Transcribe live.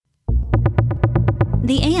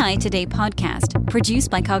The AI Today podcast, produced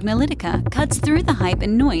by Cognilytica, cuts through the hype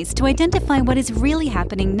and noise to identify what is really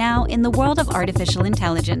happening now in the world of artificial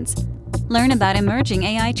intelligence. Learn about emerging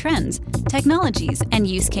AI trends, technologies, and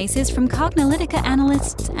use cases from Cognilytica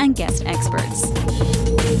analysts and guest experts.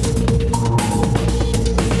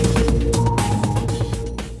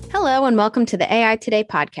 Hello, and welcome to the AI Today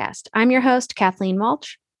podcast. I'm your host, Kathleen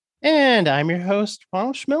Walsh. And I'm your host,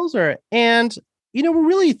 Ronald Schmelzer. And we're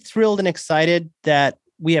really thrilled and excited that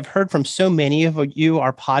we have heard from so many of you,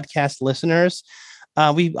 our podcast listeners.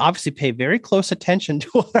 We obviously pay very close attention to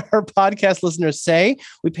what our podcast listeners say.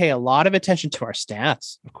 We pay a lot of attention to our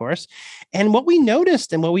stats, of course. And what we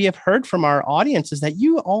noticed and what we have heard from our audience is that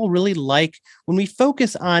you all really like when we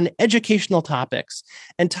focus on educational topics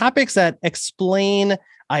and topics that explain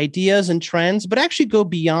ideas and trends, but actually go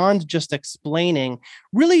beyond just explaining,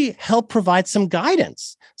 really help provide some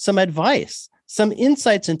guidance, some advice, some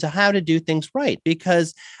insights into how to do things right.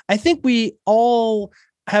 Because I think we all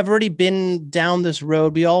have already been down this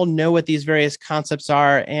road. We all know what these various concepts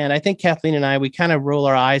are. And I think Kathleen and I, we kind of roll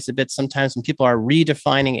our eyes a bit sometimes when people are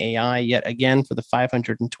redefining AI yet again for the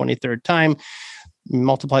 523rd time.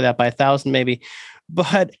 Multiply that by 1,000 maybe.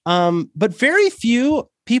 But very few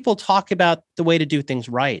people talk about the way to do things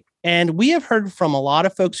right. And we have heard from a lot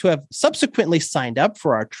of folks who have subsequently signed up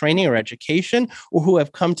for our training or education, or who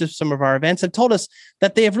have come to some of our events and told us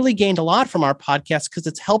that they have really gained a lot from our podcast because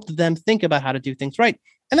it's helped them think about how to do things right.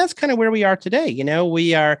 And that's kind of where we are today.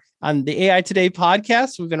 We are on the AI Today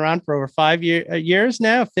podcast. We've been around for over 5 years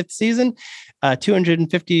now, 5th season,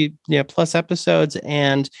 250 plus episodes.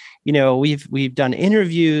 And we've done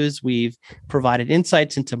interviews, we've provided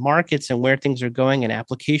insights into markets and where things are going and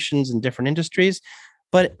applications in different industries.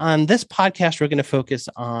 But on this podcast, we're going to focus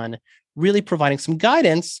on really providing some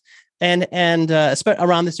guidance and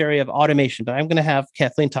around this area of automation. But I'm going to have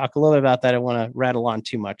Kathleen talk a little bit about that. I don't want to rattle on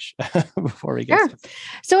too much before we get started.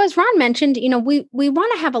 So as Ron mentioned, we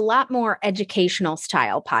want to have a lot more educational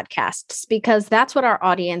style podcasts because that's what our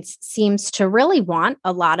audience seems to really want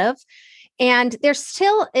a lot of. And there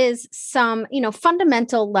still is some,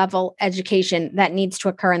 fundamental level education that needs to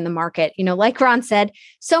occur in the market. Like Ron said,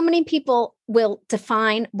 so many people will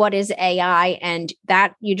define what is AI and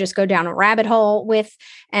that you just go down a rabbit hole with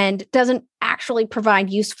and doesn't actually provide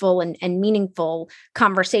useful and meaningful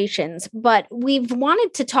conversations. But we've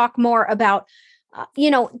wanted to talk more about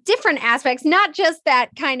different aspects, not just that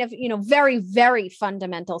kind of, very, very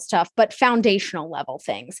fundamental stuff, but foundational level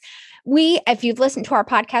things. If you've listened to our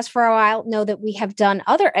podcast for a while, know that we have done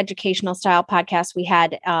other educational style podcasts. We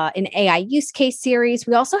had an AI use case series.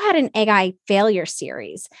 We also had an AI failure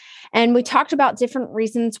series. And we talked about different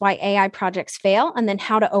reasons why AI projects fail and then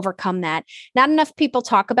how to overcome that. Not enough people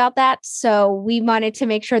talk about that. So we wanted to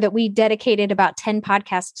make sure that we dedicated about 10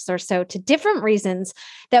 podcasts or so to different reasons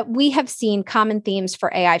that we have seen common themes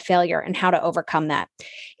for AI failure and how to overcome that.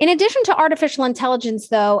 In addition to artificial intelligence,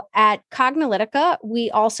 though, at Cognilytica, we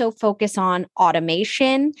also focus on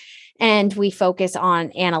automation and we focus on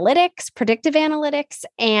analytics, predictive analytics,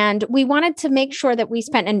 and we wanted to make sure that we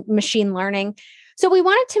spent in machine learning. So we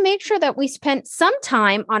wanted to make sure that we spent some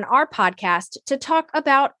time on our podcast to talk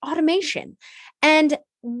about automation and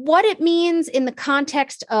what it means in the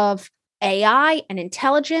context of AI and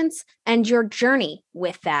intelligence and your journey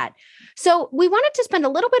with that. So we wanted to spend a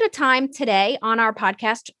little bit of time today on our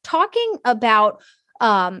podcast talking about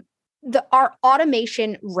our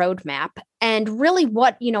automation roadmap and really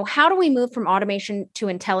how do we move from automation to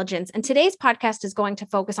intelligence? And today's podcast is going to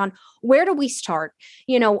focus on where do we start?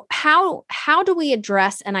 How do we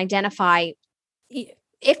address and identify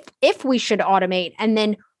if we should automate? And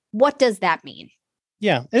then what does that mean?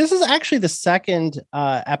 Yeah, this is actually the second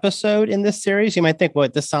episode in this series. You might think, well,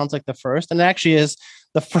 this sounds like the first, and it actually is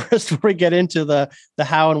the first where we get into the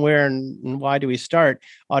how and where and why do we start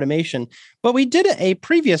automation. But we did a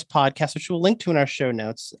previous podcast, which we'll link to in our show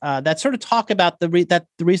notes, that sort of talk about the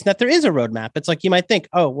reason that there is a roadmap. It's like you might think,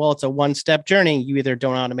 oh, well, it's a one-step journey. You either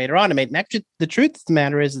don't automate or automate. And actually, the truth of the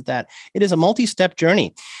matter is that it is a multi-step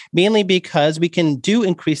journey, mainly because we can do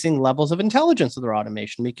increasing levels of intelligence with our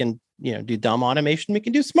automation. We can do dumb automation. We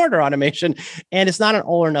can do smarter automation. And it's not an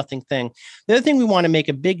all or nothing thing. The other thing we want to make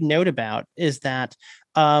a big note about is that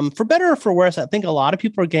for better or for worse, I think a lot of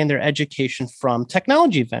people are getting their education from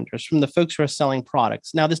technology vendors, from the folks who are selling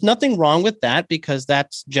products. Now, there's nothing wrong with that because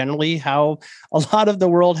that's generally how a lot of the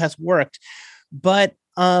world has worked. But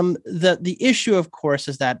the issue, of course,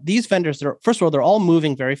 is that these vendors, first of all, they're all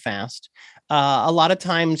moving very fast. A lot of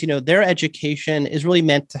times, their education is really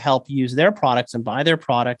meant to help use their products and buy their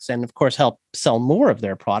products and, of course, help sell more of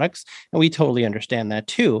their products. And we totally understand that,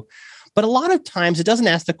 too. But a lot of times it doesn't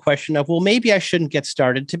ask the question of, well, maybe I shouldn't get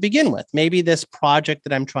started to begin with. Maybe this project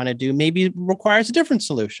that I'm trying to do maybe requires a different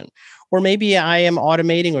solution, or maybe I am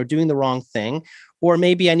automating or doing the wrong thing. Or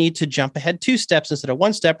maybe I need to jump ahead 2 steps instead of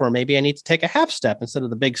 1 step, or maybe I need to take a half step instead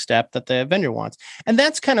of the big step that the vendor wants. And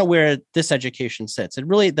that's kind of where this education sits. It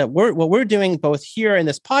really, what we're doing both here in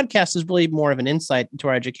this podcast is really more of an insight into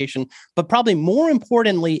our education, but probably more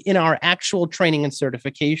importantly in our actual training and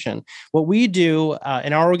certification. What we do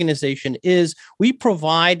in our organization is we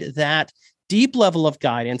provide that deep level of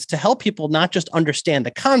guidance to help people not just understand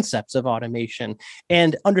the concepts of automation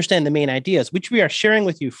and understand the main ideas, which we are sharing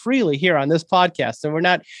with you freely here on this podcast. So we're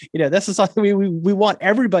not, this is something we want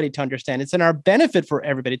everybody to understand. It's in our benefit for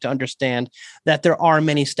everybody to understand that there are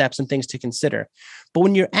many steps and things to consider. But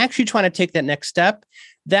when you're actually trying to take that next step,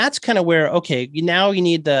 that's kind of where, okay, now you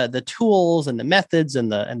need the tools and the methods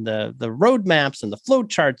and the roadmaps and the flow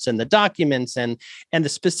charts and the documents and the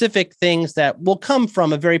specific things that will come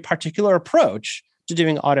from a very particular approach to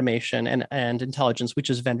doing automation and intelligence,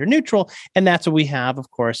 which is vendor neutral. And that's what we have.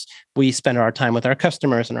 Of course, we spend our time with our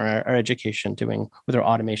customers and our education doing with our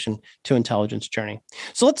automation to intelligence journey.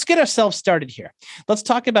 So let's get ourselves started here. Let's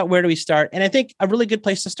talk about where do we start. And I think a really good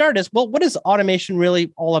place to start is, well, what is automation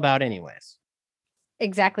really all about anyways?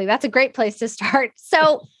 Exactly. That's a great place to start.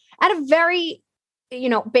 So at a very,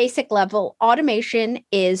 basic level, automation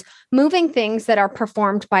is moving things that are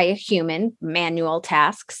performed by a human, manual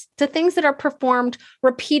tasks, to things that are performed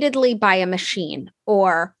repeatedly by a machine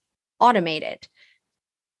or automated.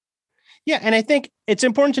 Yeah. And I think it's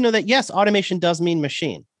important to know that, yes, automation does mean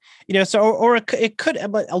machine. It could,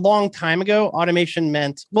 but a long time ago, automation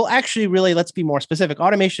meant, well, actually, really, let's be more specific.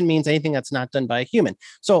 Automation means anything that's not done by a human.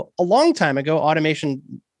 So a long time ago,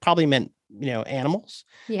 automation probably meant, animals.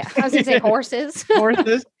 Yeah. I was going to say horses.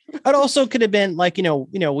 Horses. It also could have been like,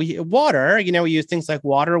 water, we use things like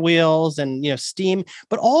water wheels and, steam,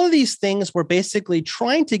 but all of these things were basically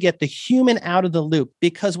trying to get the human out of the loop,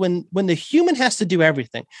 because when the human has to do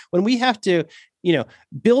everything, when we have to,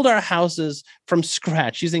 build our houses from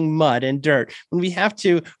scratch using mud and dirt, when we have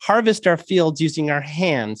to harvest our fields using our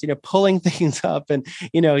hands, pulling things up and,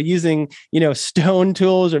 using, stone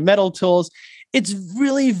tools or metal tools, it's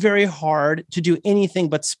really very hard to do anything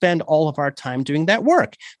but spend all of our time doing that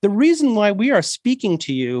work. The reason why we are speaking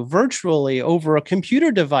to you virtually over a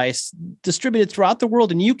computer device distributed throughout the world,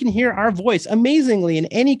 and you can hear our voice amazingly in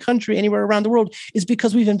any country, anywhere around the world, is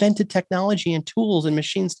because we've invented technology and tools and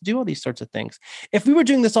machines to do all these sorts of things. If we were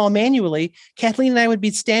doing this all manually, Kathleen and I would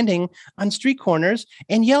be standing on street corners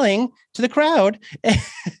and yelling to the crowd.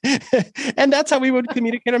 And that's how we would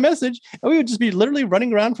communicate our message. And we would just be literally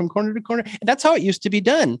running around from corner to corner. And that's how it used to be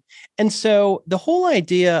done. And so the whole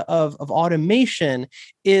idea of automation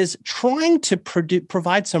is trying to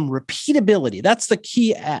provide some repeatability. That's the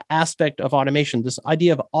key aspect of automation, this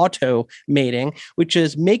idea of automating, which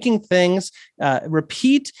is making things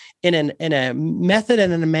repeat in a method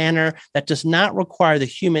and in a manner that does not require the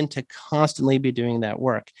human to constantly be doing that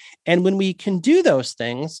work. And when we can do those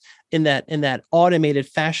things in that automated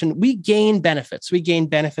fashion, we gain benefits. We gain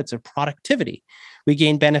benefits of productivity. We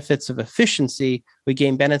gain benefits of efficiency. We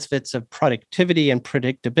gain benefits of productivity and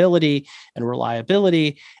predictability and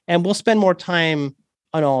reliability. And we'll spend more time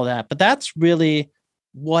on all of that. But that's really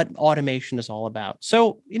what automation is all about.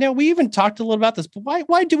 So, we even talked a little about this, but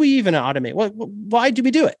why do we even automate? Why do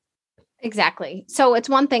we do it? Exactly. So it's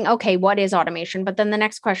one thing, okay, what is automation? But then the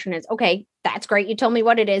next question is, okay, that's great. You told me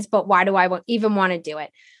what it is, but why do I even want to do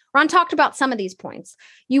it? Ron talked about some of these points.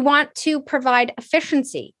 You want to provide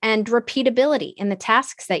efficiency and repeatability in the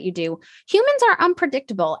tasks that you do. Humans are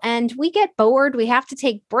unpredictable and we get bored. We have to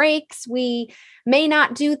take breaks. We may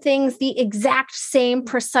not do things the exact same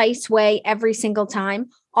precise way every single time.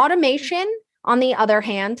 Automation, on the other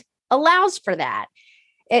hand, allows for that.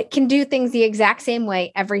 It can do things the exact same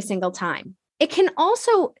way every single time. It can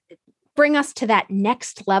also bring us to that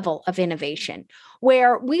next level of innovation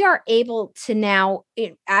where we are able to now,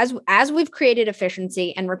 as we've created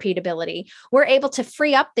efficiency and repeatability, we're able to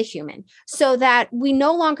free up the human so that we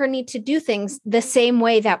no longer need to do things the same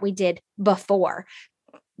way that we did before.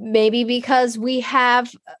 Maybe because we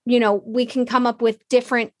have, we can come up with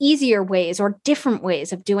different, easier ways or different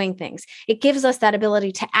ways of doing things. It gives us that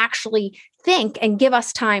ability to actually think and give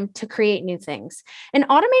us time to create new things. And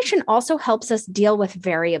automation also helps us deal with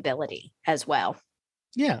variability as well.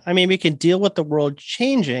 Yeah. I mean, we can deal with the world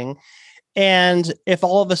changing. And if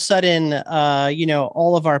all of a sudden,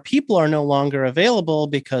 all of our people are no longer available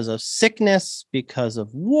because of sickness, because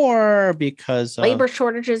of war, because of labor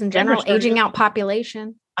shortages in general, aging out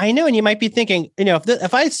population. I know. And you might be thinking,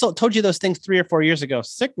 if I told you those things 3 or 4 years ago,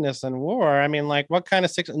 sickness and war, I mean, like what kind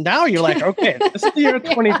of sickness? Now you're like, okay, this is the year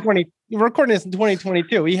 2020. We're recording this in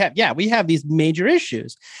 2022. We have these major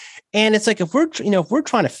issues. And it's like, if we're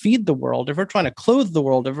trying to feed the world, if we're trying to clothe the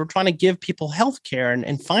world, if we're trying to give people healthcare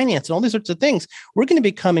and finance and all these sorts of things, we're going to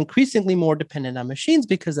become increasingly more dependent on machines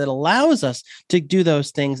because it allows us to do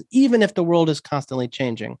those things, even if the world is constantly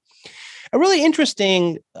changing. A really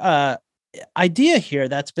interesting idea here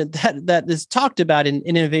that is talked about in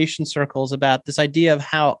innovation circles about this idea of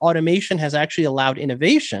how automation has actually allowed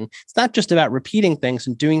innovation. It's not just about repeating things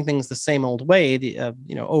and doing things the same old way,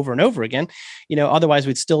 over and over again. Otherwise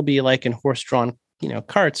we'd still be like in horse-drawn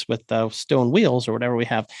carts with stone wheels or whatever we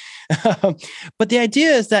have. But the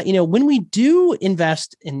idea is that, when we do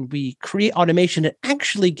invest and we create automation, it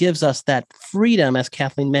actually gives us that freedom, as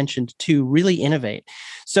Kathleen mentioned, to really innovate.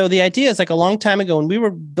 So the idea is, like, a long time ago when we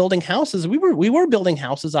were building houses, we were building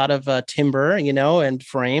houses out of timber, and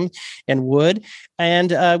frame and wood.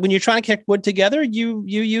 And when you're trying to connect wood together, you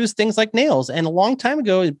use things like nails. And a long time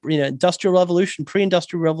ago, Industrial Revolution,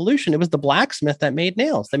 pre-industrial revolution, it was the blacksmith that made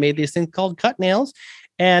nails. They made these things called cut nails.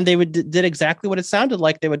 And they did exactly what it sounded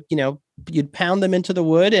like. They would, you'd pound them into the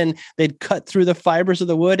wood and they'd cut through the fibers of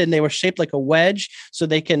the wood, and they were shaped like a wedge so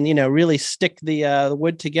they can, really stick the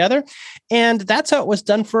wood together. And that's how it was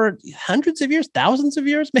done for hundreds of years, thousands of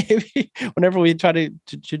years, maybe, whenever we try to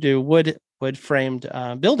do wood framed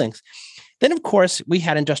buildings. Then, of course, we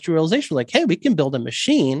had industrialization. Like, hey, we can build a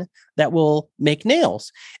machine that will make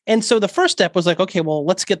nails. And so the first step was like, okay, well,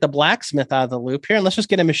 let's get the blacksmith out of the loop here, and let's just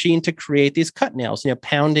get a machine to create these cut nails,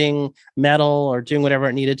 pounding metal or doing whatever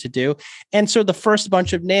it needed to do. And so the first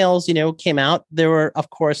bunch of nails, came out. They were, of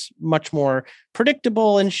course, much more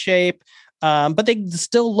predictable in shape. But they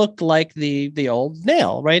still looked like the old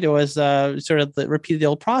nail, right? It was sort of repeated the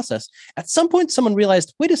old process. At some point, someone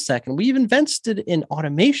realized, wait a second, we've invested in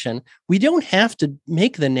automation. We don't have to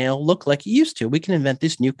make the nail look like it used to. We can invent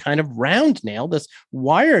this new kind of round nail, this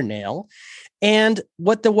wire nail. And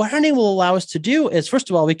what the wire nail will allow us to do is,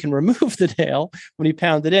 first of all, we can remove the nail when you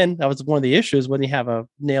pound it in. That was one of the issues when you have a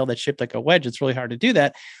nail that's shaped like a wedge. It's really hard to do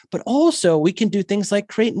that. But also we can do things like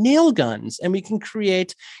create nail guns, and we can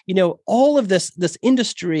create, all of this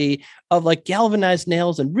industry of like galvanized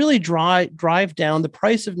nails and really drive down the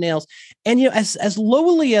price of nails. And, as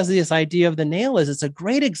lowly as this idea of the nail is, it's a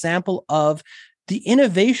great example of the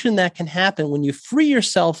innovation that can happen when you free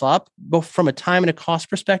yourself up, both from a time and a cost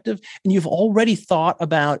perspective, and you've already thought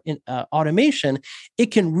about automation. It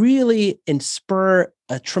can really spur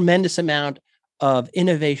a tremendous amount of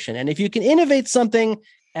innovation. And if you can innovate something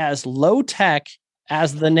as low tech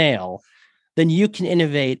as the nail, then you can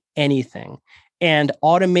innovate anything. And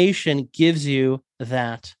automation gives you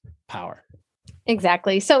that power.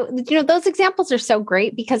 Exactly. So, those examples are so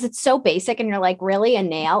great because it's so basic and you're like, really, a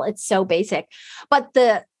nail? It's so basic. But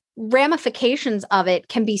the ramifications of it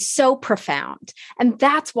can be so profound. And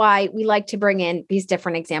that's why we like to bring in these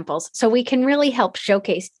different examples, so we can really help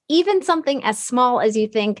showcase even something as small as you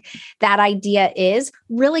think that idea is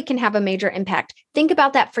really can have a major impact. Think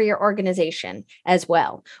about that for your organization as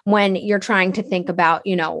well, when you're trying to think about,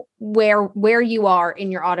 where you are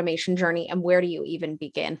in your automation journey and where do you even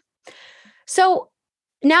begin. So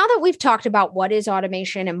now that we've talked about what is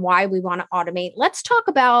automation and why we want to automate, let's talk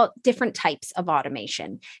about different types of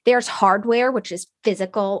automation. There's hardware, which is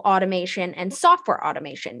physical automation, and software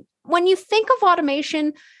automation. When you think of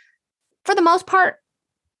automation, for the most part,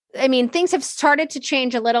 things have started to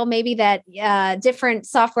change a little, maybe that different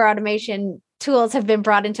software automation tools have been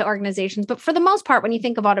brought into organizations. But for the most part, when you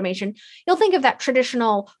think of automation, you'll think of that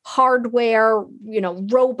traditional hardware,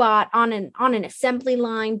 robot on an assembly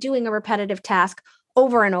line doing a repetitive task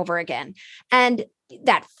over and over again, and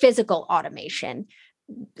that physical automation.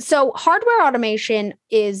 So hardware automation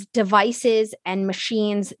is devices and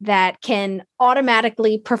machines that can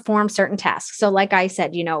automatically perform certain tasks. So like I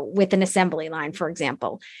said, with an assembly line, for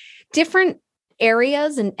example, different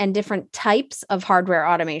areas and different types of hardware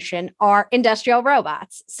automation are industrial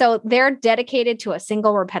robots. So they're dedicated to a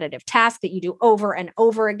single repetitive task that you do over and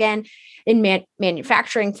over again. In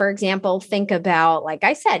manufacturing, for example, think about, like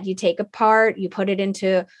I said, you take a part, you put it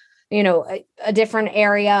into, a different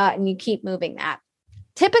area, and you keep moving that.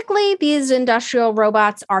 Typically, these industrial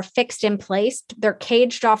robots are fixed in place. They're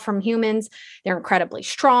caged off from humans. They're incredibly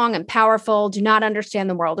strong and powerful, do not understand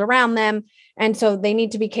the world around them. And so they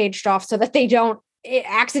need to be caged off so that they don't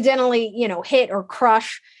accidentally, hit or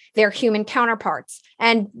crush their human counterparts.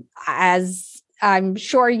 And as I'm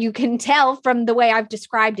sure you can tell from the way I've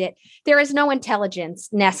described it, there is no intelligence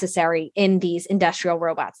necessary in these industrial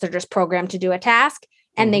robots. They're just programmed to do a task,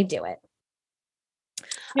 and they do it.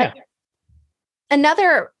 Yeah.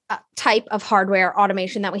 Another type of hardware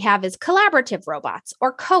automation that we have is collaborative robots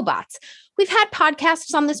or cobots. We've had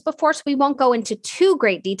podcasts on this before, so we won't go into too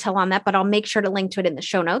great detail on that, but I'll make sure to link to it in the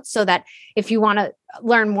show notes so that if you want to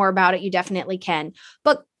learn more about it, you definitely can.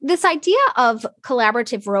 But this idea of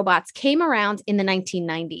collaborative robots came around in the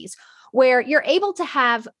 1990s, where you're able to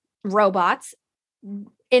have robots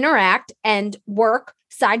interact and work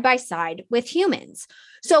side by side with humans.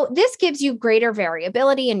 So this gives you greater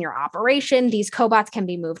variability in your operation. These cobots can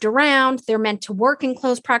be moved around. They're meant to work in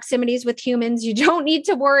close proximities with humans. You don't need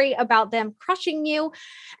to worry about them crushing you.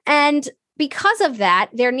 And because of that,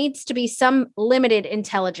 there needs to be some limited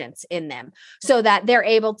intelligence in them so that they're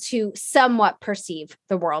able to somewhat perceive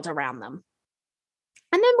the world around them.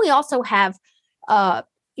 And then we also have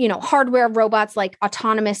hardware robots like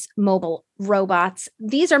autonomous mobile robots.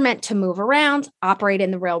 These are meant to move around, operate in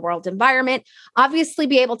the real world environment, obviously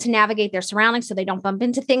be able to navigate their surroundings so they don't bump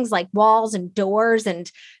into things like walls and doors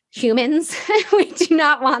and humans. We do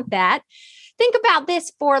not want that. Think about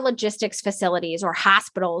this for logistics facilities or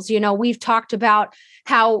hospitals. We've talked about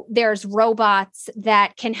how there's robots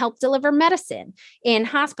that can help deliver medicine in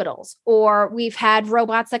hospitals, or we've had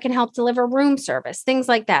robots that can help deliver room service, things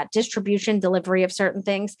like that, distribution, delivery of certain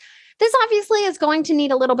things. This obviously is going to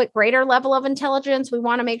need a little bit greater level of intelligence. We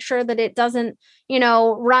want to make sure that it doesn't,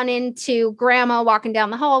 run into grandma walking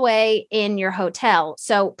down the hallway in your hotel.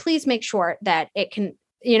 So please make sure that it can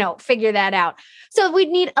figure that out. So we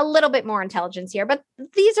need a little bit more intelligence here, but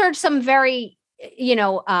these are some very,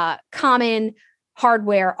 common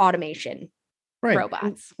hardware automation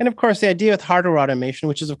robots. And of course, the idea with hardware automation,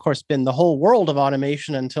 which has, of course, been the whole world of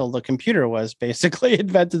automation until the computer was basically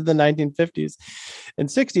invented in the 1950s and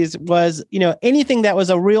 60s, was, anything that was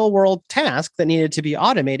a real world task that needed to be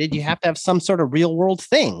automated, you have to have some sort of real world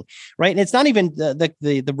thing, right? And it's not even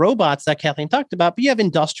the robots that Kathleen talked about, but you have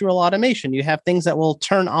industrial automation. You have things that will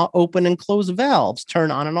turn on, open and close valves, turn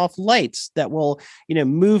on and off lights that will,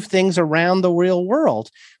 move things around the real world.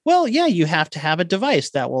 Well, yeah, you have to have a device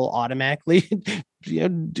that will automatically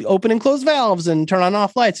open and close valves and turn on and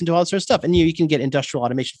off lights and do all that sort of stuff. And you can get industrial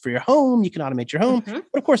automation for your home. You can automate your home. Mm-hmm.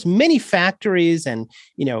 But of course, many factories and,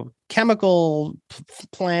 chemical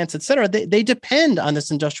plants, et cetera, they depend on this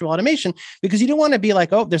industrial automation because you don't want to be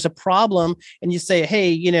like, oh, there's a problem. And you say,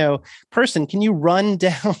 hey, person, can you run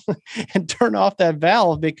down and turn off that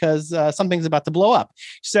valve because something's about to blow up?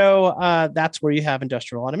 So that's where you have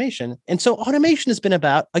industrial automation. And so automation has been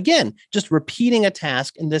about, again, just repeating a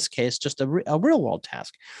task, in this case, just a real world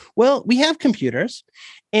task. Well, we have computers.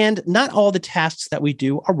 And not all the tasks that we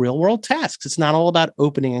do are real world tasks. It's not all about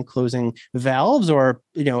opening and closing valves or,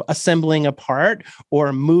 assembling a part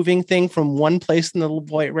or moving thing from one place in the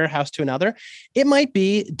warehouse to another. It might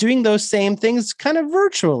be doing those same things kind of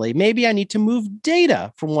virtually. Maybe I need to move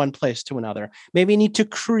data from one place to another. Maybe I need to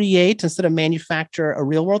create, instead of manufacture a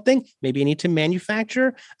real world thing, maybe I need to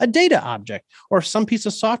manufacture a data object or some piece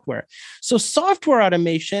of software. So software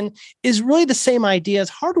automation is really the same idea as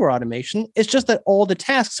hardware automation. It's just that all the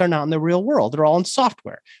tasks are not in the real world. They're all in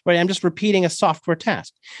software, right? I'm just repeating a software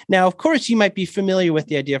task. Now, of course, you might be familiar with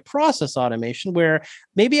the idea of process automation, where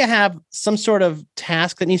maybe I have some sort of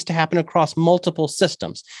task that needs to happen across multiple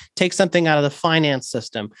systems. Take something out of the finance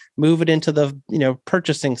system, move it into the,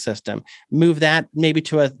 purchasing system, move that maybe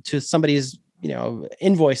to somebody's,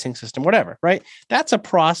 invoicing system, whatever, right? That's a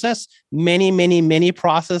process. Many, many, many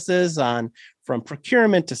processes from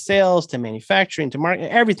procurement to sales to manufacturing to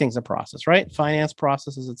marketing, everything's a process, right? Finance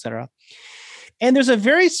processes, et cetera. And there's a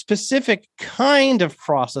very specific kind of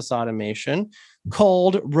process automation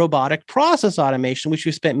called robotic process automation, which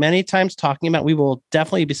we've spent many times talking about. We will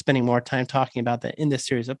definitely be spending more time talking about that in this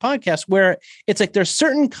series of podcasts, where it's like there's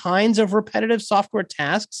certain kinds of repetitive software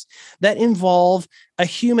tasks that involve a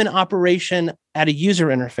human operation at a user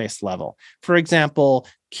interface level. For example,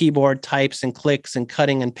 keyboard types and clicks and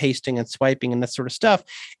cutting and pasting and swiping and that sort of stuff.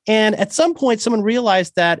 And at some point, someone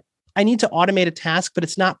realized that I need to automate a task, but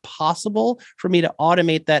it's not possible for me to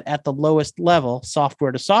automate that at the lowest level,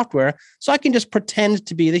 software to software. So I can just pretend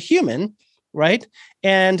to be the human, right?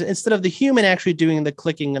 And instead of the human actually doing the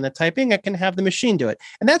clicking and the typing, I can have the machine do it.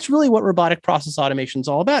 And that's really what robotic process automation is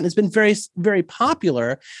all about. And it's been very, very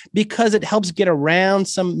popular because it helps get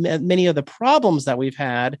around many of the problems that we've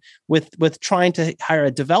had with trying to hire a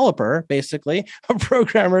developer, basically, a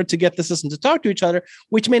programmer, to get the system to talk to each other,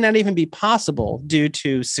 which may not even be possible due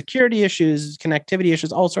to security issues, connectivity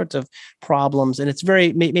issues, all sorts of problems. And it's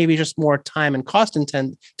maybe just more time and cost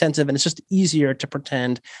intensive. And it's just easier to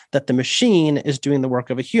pretend that the machine is doing the work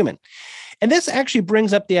of a human. And this actually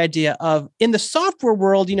brings up the idea of in the software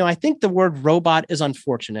world, I think the word robot is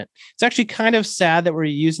unfortunate. It's actually kind of sad that we're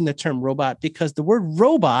using the term robot because the word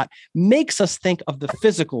robot makes us think of the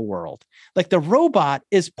physical world. Like the robot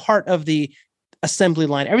is part of the assembly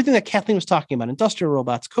line, everything that Kathleen was talking about, industrial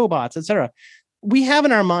robots, cobots, etc. We have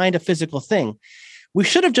in our mind a physical thing. We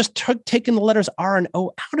should have just taken the letters R and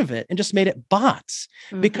O out of it and just made it bots.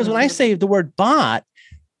 Because when I say the word bot,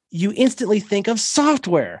 you instantly think of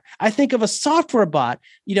software. I think of a software bot,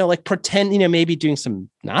 like pretend, maybe doing some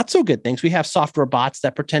not so good things. We have software bots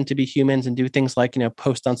that pretend to be humans and do things like,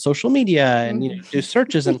 post on social media and, do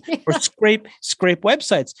searches and or scrape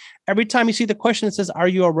websites. Every time you see the question that says, are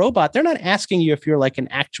you a robot? They're not asking you if you're like an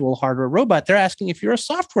actual hardware robot. They're asking if you're a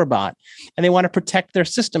software bot, and they want to protect their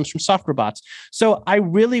systems from software bots. So we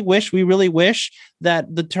really wish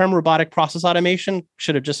that the term robotic process automation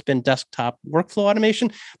should have just been desktop workflow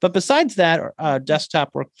automation. But besides that,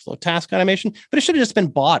 desktop workflow task automation, but it should have just been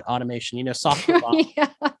bot automation, software bot. Yeah.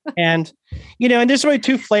 And, and there's really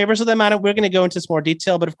two flavors of them. We're going to go into some more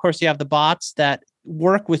detail, but of course you have the bots that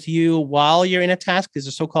work with you while you're in a task. These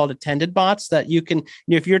are so-called attended bots that you can,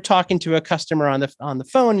 if you're talking to a customer on the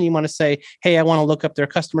phone and you want to say, hey, I want to look up their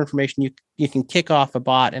customer information, you can kick off a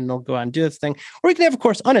bot and they'll go out and do this thing. Or you can have, of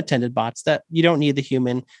course, unattended bots that you don't need the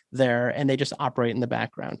human there and they just operate in the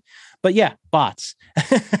background. But yeah, bots.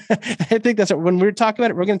 I think that's when we're talking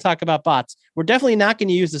about it, we're going to talk about bots. We're definitely not going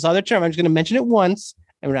to use this other term. I'm just going to mention it once.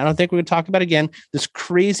 And I don't think we're going to talk about it again, this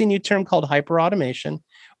crazy new term called hyperautomation,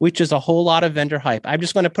 which is a whole lot of vendor hype. I'm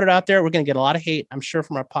just going to put it out there. We're going to get a lot of hate, I'm sure,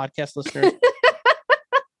 from our podcast listeners.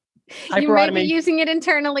 You may be using it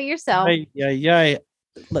internally yourself. Yeah.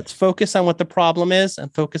 Let's focus on what the problem is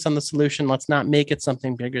and focus on the solution. Let's not make it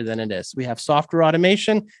something bigger than it is. We have software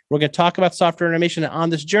automation. We're going to talk about software automation. And on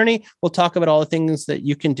this journey, we'll talk about all the things that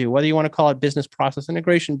you can do, whether you want to call it business process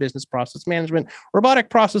integration, business process management, robotic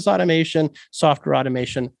process automation, software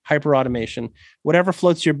automation, hyper automation, whatever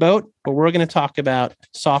floats your boat. But we're going to talk about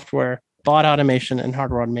software, bot automation, and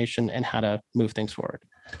hardware automation and how to move things forward.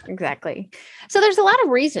 Exactly. So there's a lot of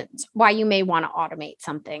reasons why you may want to automate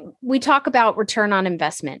something. We talk about return on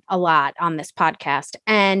investment a lot on this podcast,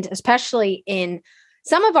 and especially in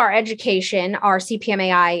some of our education, our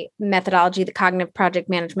CPMAI methodology, the Cognitive Project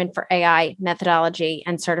Management for AI methodology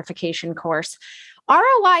and certification course.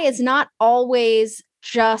 ROI is not always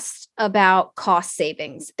just about cost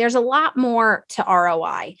savings. There's a lot more to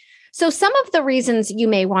ROI. So some of the reasons you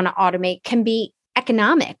may want to automate can be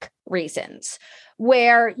economic reasons,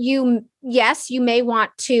 where you may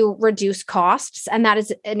want to reduce costs, and that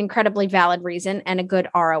is an incredibly valid reason and a good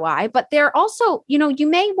ROI. But there are also, you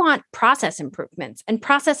may want process improvements and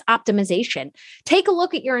process optimization. Take a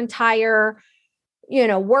look at your entire,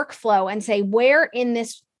 workflow and say, where in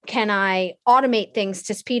this can I automate things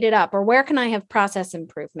to speed it up, or where can I have process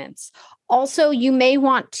improvements? Also, you may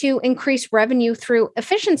want to increase revenue through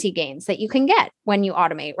efficiency gains that you can get when you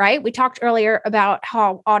automate, right? We talked earlier about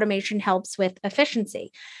how automation helps with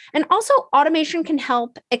efficiency. And also, automation can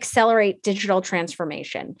help accelerate digital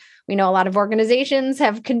transformation. We know a lot of organizations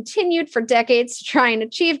have continued for decades to try and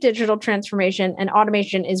achieve digital transformation, and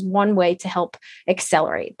automation is one way to help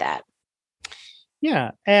accelerate that.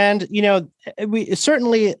 Yeah. And, we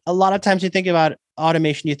certainly, a lot of times you think about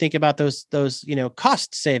automation, you think about those,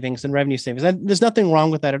 cost savings and revenue savings. And there's nothing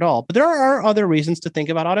wrong with that at all. But there are other reasons to think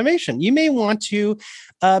about automation. You may want to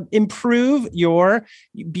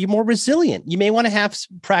be more resilient. You may want to have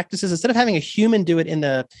practices, instead of having a human do it in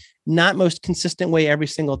the not most consistent way every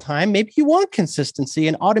single time. Maybe you want consistency,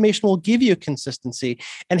 and automation will give you consistency.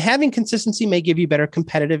 And having consistency may give you better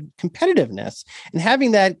competitiveness. And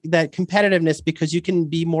having that competitiveness because you can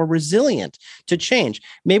be more resilient to change.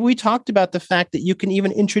 Maybe we talked about the fact that you can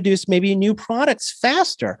even introduce maybe new products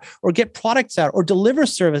faster, or get products out, or deliver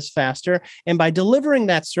service faster. And by delivering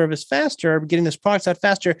that service faster, getting those products out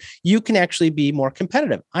faster, you can actually be more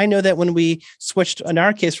competitive. I know that when we switched, in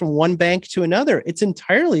our case, from one bank to another, it's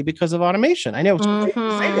entirely because of automation. I know it's great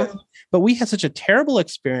to say this, but we had such a terrible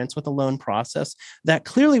experience with the loan process that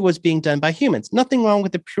clearly was being done by humans. Nothing wrong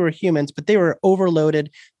with the pure humans, but they were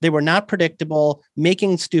overloaded. They were not predictable,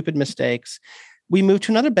 making stupid mistakes. We moved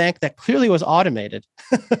to another bank that clearly was automated.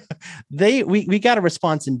 We got a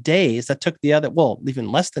response in days that took the other,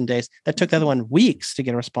 even less than days, that took the other one weeks to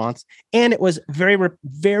get a response. And it was very,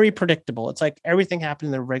 very predictable. It's like everything happened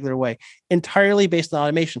in the regular way, entirely based on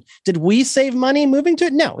automation. Did we save money moving to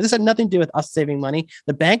it? No, this had nothing to do with us saving money.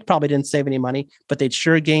 The bank probably didn't save any money, but they'd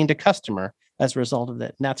sure gained a customer as a result of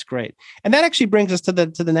it. And that's great. And that actually brings us to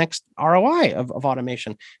the next ROI of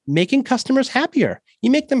automation, making customers happier.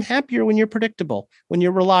 You make them happier when you're predictable, when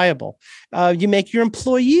you're reliable. You make your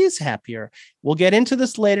employees happier. We'll get into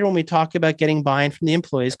this later when we talk about getting buy-in from the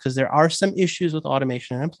employees, because there are some issues with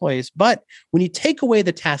automation and employees. But when you take away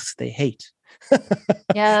the tasks they hate,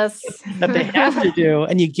 yes, that they have to do,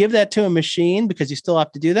 and you give that to a machine because you still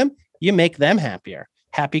have to do them, you make them happier.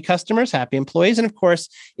 Happy customers, happy employees. And of course,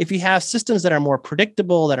 if you have systems that are more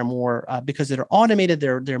predictable, that are more, because they're automated,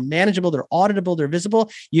 they're manageable, they're auditable, they're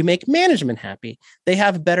visible, you make management happy. They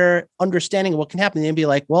have better understanding of what can happen. They'd be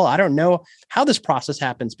like, well, I don't know how this process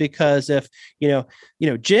happens, because if,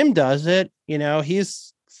 Jim does it,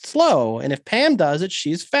 he's slow. And if Pam does it,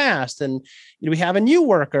 she's fast. And we have a new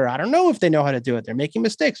worker. I don't know if they know how to do it. They're making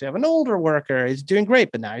mistakes. We have an older worker. He's doing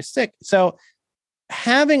great, but now he's sick. So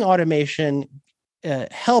having automation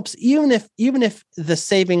helps, even if the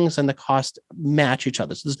savings and the cost match each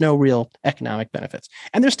other. So there's no real economic benefits.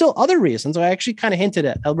 And there's still other reasons. I actually kind of hinted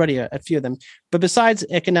at already a few of them. But besides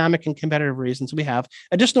economic and competitive reasons, we have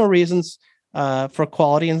additional reasons for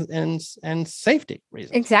quality and safety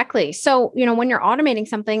reasons. Exactly. So, when you're automating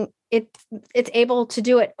something, it's able to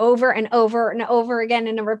do it over and over and over again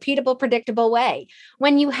in a repeatable, predictable way.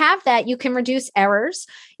 When you have that, you can reduce errors.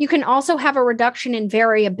 You can also have a reduction in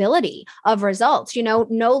variability of results. No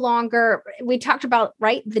longer, we talked about,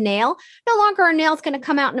 right, the nail. No longer a nail is going to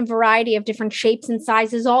come out in a variety of different shapes and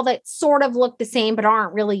sizes, all that sort of look the same but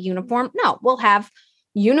aren't really uniform. No, we'll have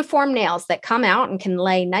uniform nails that come out and can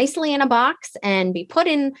lay nicely in a box and be put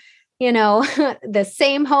in, the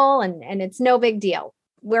same hole, and it's no big deal.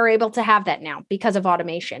 We're able to have that now because of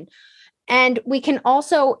automation. And we can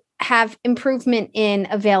also have improvement in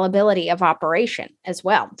availability of operation as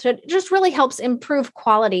well. So it just really helps improve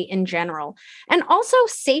quality in general, and also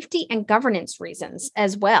safety and governance reasons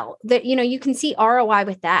as well. That, you can see ROI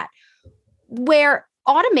with that, where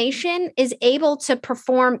automation is able to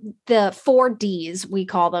perform the 4Ds, we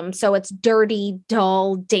call them. So it's dirty,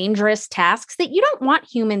 dull, dangerous tasks that you don't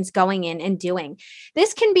want humans going in and doing.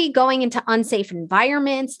 This can be going into unsafe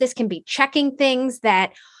environments. This can be checking things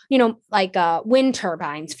that, like wind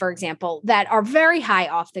turbines, for example, that are very high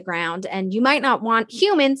off the ground. And you might not want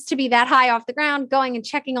humans to be that high off the ground going and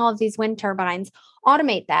checking all of these wind turbines.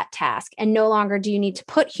 Automate that task, and no longer do you need to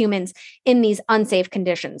put humans in these unsafe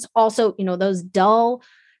conditions. Also, those dull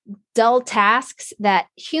tasks that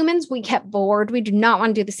humans, we get bored. We do not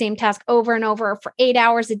want to do the same task over and over for 8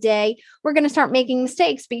 hours a day. We're going to start making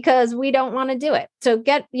mistakes because we don't want to do it. So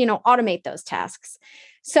automate those tasks.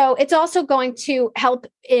 So it's also going to help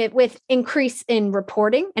it with increase in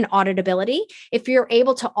reporting and auditability. If you're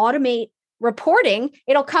able to automate reporting,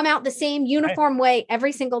 it'll come out the same uniform way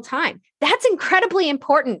every single time. That's incredibly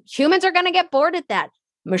important. Humans are going to get bored at that.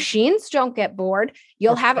 Machines don't get bored.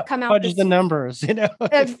 You'll have it come out. Fudge the numbers, Oh, yeah,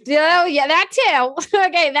 that too.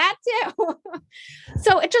 Okay, that too.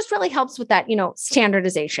 So it just really helps with that,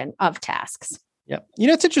 standardization of tasks. Yeah.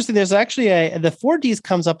 It's interesting. There's actually the 4Ds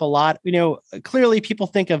comes up a lot. Clearly people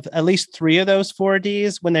think of at least 3 of those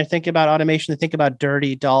 4Ds when they're thinking about automation. They think about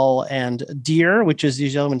dirty, dull, and dear, which is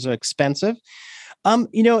these elements are expensive. And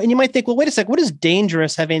you might think, well, wait a sec, what does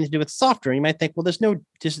dangerous have anything to do with software? You might think, well,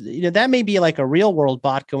 that may be like a real world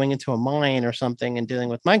bot going into a mine or something and dealing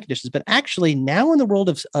with mine conditions. But actually now in the world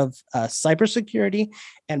of cybersecurity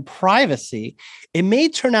and privacy, it may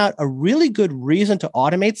turn out a really good reason to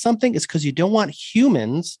automate something is because you don't want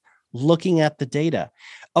humans looking at the data.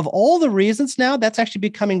 Of all the reasons now, that's actually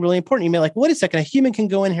becoming really important. You may be like, wait a second, a human can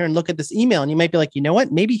go in here and look at this email. And you might be like, you know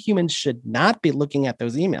what? Maybe humans should not be looking at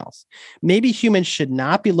those emails. Maybe humans should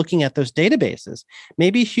not be looking at those databases.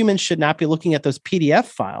 Maybe humans should not be looking at those PDF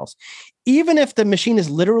files. Even if the machine is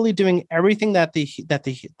literally doing everything that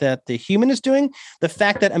the human is doing, the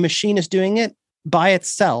fact that a machine is doing it by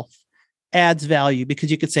itself adds value, because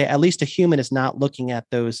you could say at least a human is not looking at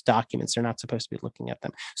those documents. They're not supposed to be looking at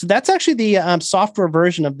them. So that's actually the software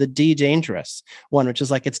version of the dangerous one, which is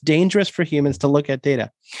like it's dangerous for humans to look at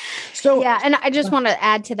data. So yeah, and I just want to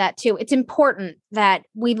add to that too. It's important that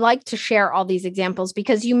we like to share all these examples,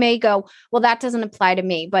 because you may go, well, that doesn't apply to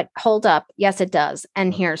me, but hold up. Yes, it does.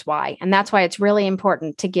 And here's why. And that's why it's really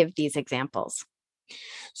important to give these examples.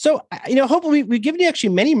 So, hopefully we've given you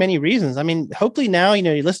actually many, many reasons. I mean, hopefully now,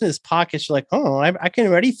 you listen to this podcast, you're like, oh, I can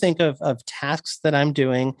already think of tasks that I'm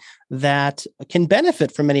doing that can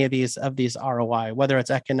benefit from many of these ROI, whether it's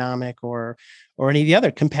economic or any of the other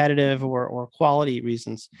competitive or quality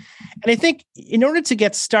reasons. And I think in order to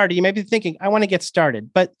get started, you might be thinking, I want to get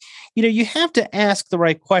started, but you have to ask the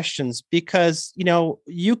right questions, because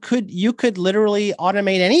you could literally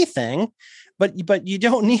automate anything. but you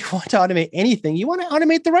don't want to automate anything. You want to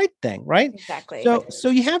automate the right thing, right? Exactly. So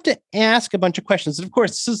you have to ask a bunch of questions. And of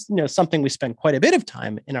course, this is something we spend quite a bit of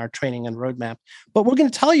time in our training and roadmap. But we're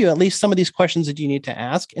going to tell you at least some of these questions that you need to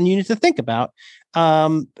ask and you need to think about,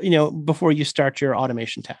 before you start your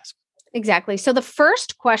automation task. Exactly. So the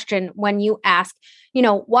first question when you ask,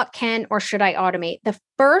 what can or should I automate? The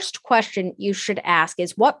first question you should ask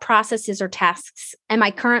is, what processes or tasks am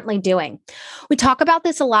I currently doing? We talk about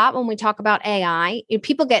this a lot when we talk about AI.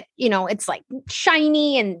 People get, it's like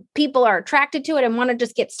shiny and people are attracted to it and want to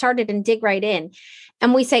just get started and dig right in.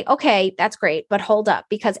 And we say, okay, that's great, but hold up,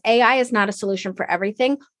 because AI is not a solution for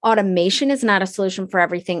everything. Automation is not a solution for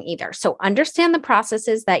everything either. So understand the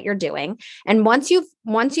processes that you're doing. And once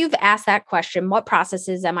you've asked that question, what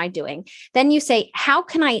processes am I doing? Then you say, how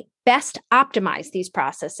can I best optimize these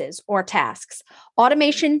processes or tasks?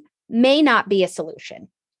 Automation may not be a solution.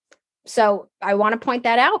 So I want to point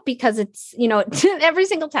that out because it's, every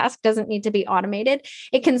single task doesn't need to be automated.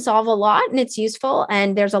 It can solve a lot and it's useful.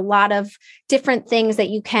 And there's a lot of different things that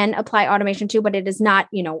you can apply automation to, but it is not,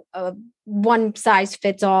 a one size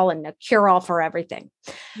fits all and a cure all for everything.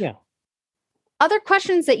 Yeah. Other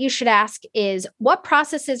questions that you should ask is, what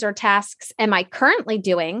processes or tasks am I currently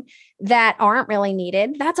doing that aren't really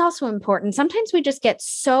needed? That's also important. Sometimes we just get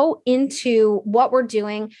so into what we're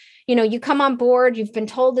doing. You come on board, you've been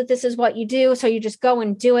told that this is what you do. So you just go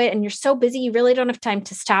and do it. And you're so busy, you really don't have time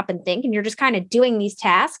to stop and think. And you're just kind of doing these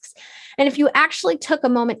tasks. And if you actually took a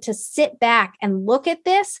moment to sit back and look at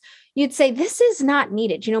this, you'd say, this is not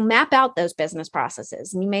needed. Map out those business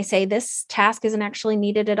processes. And you may say, this task isn't actually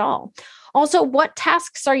needed at all. Also, what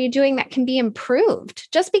tasks are you doing that can be improved?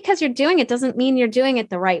 Just because you're doing it doesn't mean you're doing it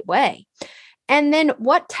the right way. And then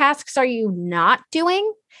what tasks are you not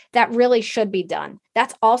doing that really should be done?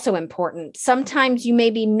 That's also important. Sometimes you may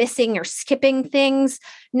be missing or skipping things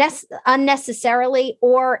unnecessarily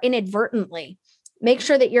or inadvertently. Make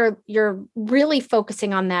sure that you're really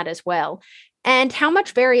focusing on that as well. And how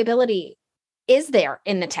much variability is there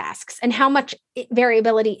in the tasks and how much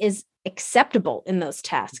variability is acceptable in those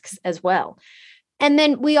tasks as well. And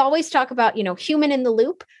then we always talk about, human in the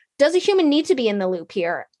loop. Does a human need to be in the loop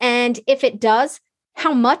here? And if it does,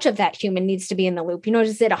 how much of that human needs to be in the loop?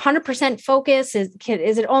 Is it 100% focus? Is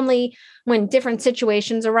it only when different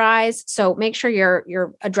situations arise? So make sure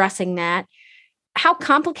you're addressing that. How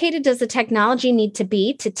complicated does the technology need to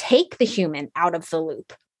be to take the human out of the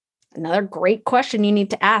loop? Another great question you need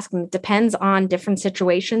to ask, and it depends on different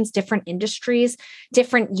situations, different industries,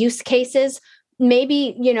 different use cases.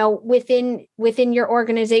 Maybe, within your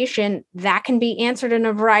organization, that can be answered in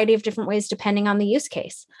a variety of different ways, depending on the use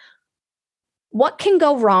case. What can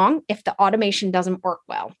go wrong if the automation doesn't work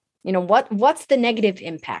well? What's the negative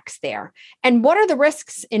impacts there? And what are the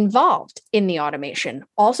risks involved in the automation?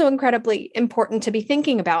 Also incredibly important to be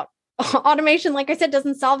thinking about. Automation, like I said,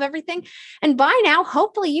 doesn't solve everything. And by now,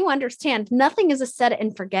 hopefully you understand nothing is a set it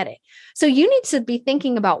and forget it. So you need to be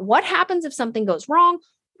thinking about what happens if something goes wrong.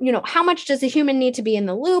 How much does a human need to be in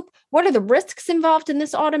the loop? What are the risks involved in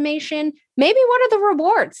this automation? Maybe what are the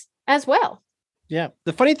rewards as well? Yeah.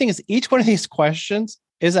 The funny thing is each one of these questions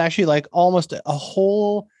is actually like almost a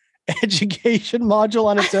whole education module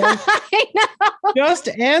on its own. I know. Just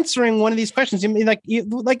answering one of these questions. Like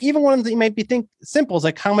even one that you might be think simple is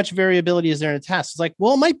like, how much variability is there in a task? It's like,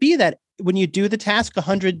 well, it might be that when you do the task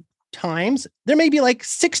 100 times, there may be like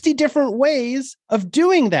 60 different ways of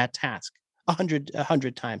doing that task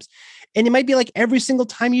 100 times. And it might be like every single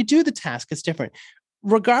time you do the task, it's different.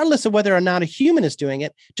 Regardless of whether or not a human is doing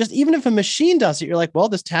it, just even if a machine does it, you're like, well,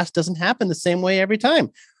 this task doesn't happen the same way every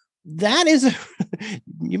time. That is,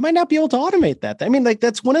 you might not be able to automate that. I mean, like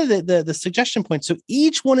that's one of the suggestion points. So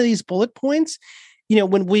each one of these bullet points,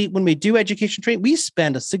 when we do education training, we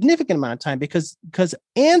spend a significant amount of time because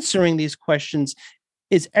answering these questions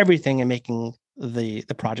is everything in making the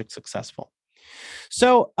project successful.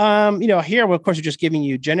 So, here, of course, we're just giving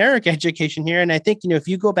you generic education here. And I think, if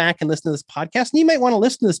you go back and listen to this podcast, and you might want to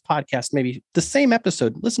listen to this podcast, maybe the same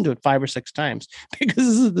episode, listen to it 5 or 6 times,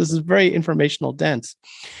 because this is very informational dense.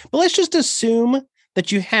 But let's just assume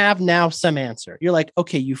that you have now some answer. You're like,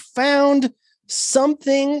 okay, you found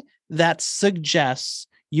something that suggests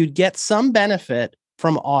you'd get some benefit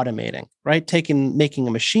from automating, right? Making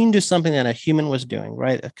a machine do something that a human was doing,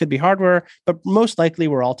 right? It could be hardware, but most likely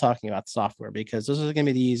we're all talking about software because this is going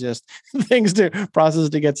to be the easiest things to process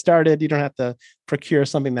to get started. You don't have to procure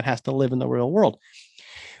something that has to live in the real world.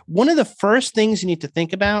 One of the first things you need to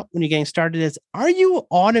think about when you're getting started is, are you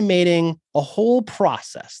automating a whole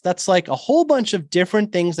process? That's like a whole bunch of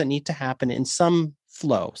different things that need to happen in some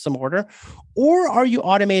flow, some order, or are you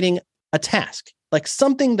automating a task? like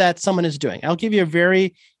something that someone is doing. I'll give you a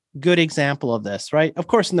very good example of this, right? Of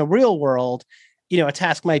course, in the real world, a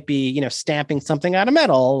task might be, stamping something out of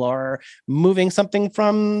metal or moving something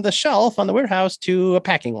from the shelf on the warehouse to a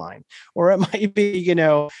packing line, or it might be,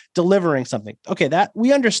 delivering something. Okay, that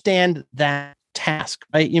we understand that task,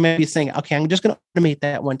 right? You may be saying, okay, I'm just going to automate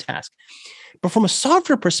that one task. But from a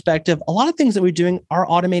software perspective, a lot of things that we're doing are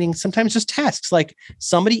automating sometimes just tasks. Like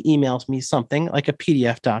somebody emails me something like a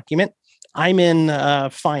PDF document. I'm in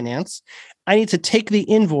finance. I need to take the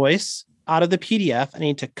invoice out of the PDF. I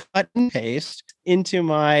need to cut and paste into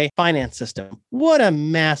my finance system. What a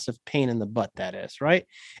massive pain in the butt that is, right?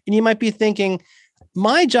 And you might be thinking,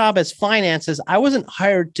 my job as finances, I wasn't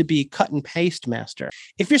hired to be cut and paste master.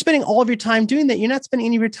 If you're spending all of your time doing that, you're not spending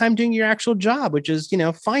any of your time doing your actual job, which is,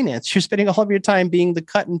 finance. You're spending all of your time being the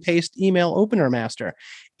cut and paste email opener master.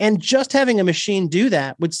 And just having a machine do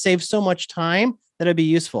that would save so much time that it'd be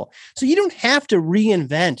useful. So you don't have to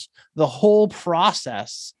reinvent the whole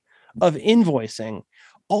process of invoicing.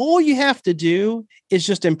 All you have to do is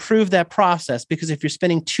just improve that process, because if you're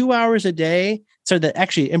spending 2 hours a day,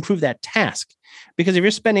 actually improve that task. Because if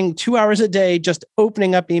you're spending 2 hours a day just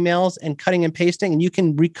opening up emails and cutting and pasting, and you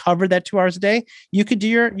can recover that 2 hours a day, you could do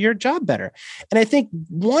your job better. And I think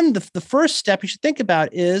the first step you should think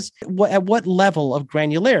about is at what level of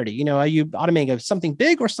granularity. Are you automating something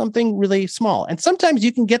big or something really small? And sometimes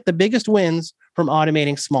you can get the biggest wins from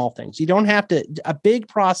automating small things. You don't have to, a big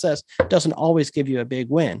process doesn't always give you a big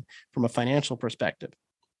win from a financial perspective.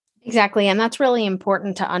 Exactly. And that's really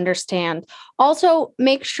important to understand. Also,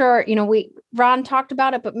 make sure, Ron talked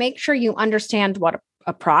about it, but make sure you understand what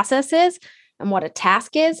a process is and what a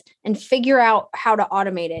task is, and figure out how to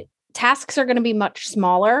automate it. Tasks are going to be much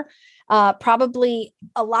smaller, probably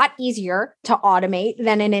a lot easier to automate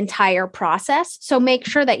than an entire process. So make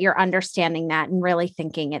sure that you're understanding that and really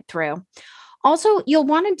thinking it through. Also, you'll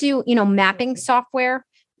want to do, mapping software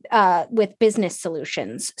with business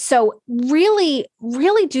solutions. So really,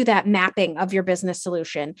 really do that mapping of your business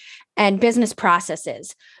solution and business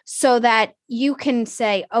processes, so that you can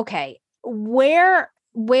say, okay, what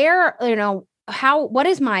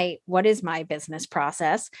is my business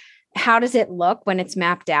process? How does it look when it's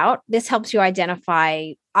mapped out? This helps you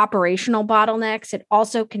identify operational bottlenecks. It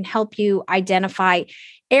also can help you identify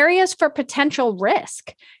areas for potential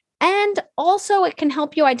risk. And also, it can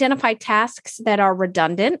help you identify tasks that are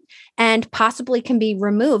redundant and possibly can be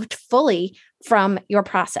removed fully from your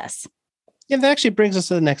process. Yeah, that actually brings us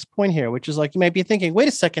to the next point here, which is like, you might be thinking, wait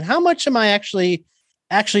a second, how much am I actually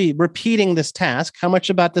repeating this task? How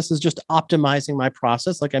much about this is just optimizing my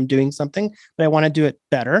process? Like I'm doing something, but I want to do it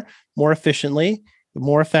better, more efficiently,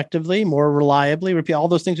 more effectively, more reliably, repeat all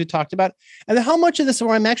those things we talked about. And then how much of this is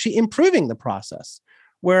where I'm actually improving the process,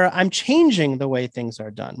 where I'm changing the way things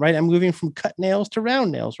are done, right? I'm moving from cut nails to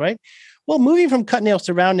round nails, right? Well, moving from cut nails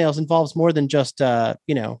to round nails involves more than just,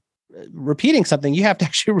 repeating something. You have to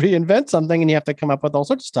actually reinvent something, and you have to come up with all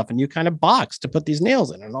sorts of stuff, and you kind of box to put these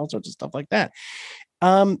nails in and all sorts of stuff like that.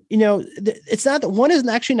 It's not that one is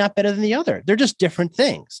actually not better than the other. They're just different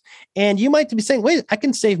things. And you might be saying, wait, I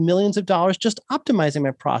can save millions of dollars just optimizing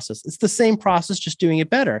my process. It's the same process, just doing it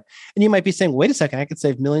better. And you might be saying, wait a second, I could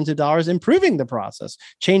save millions of dollars improving the process,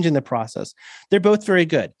 changing the process. They're both very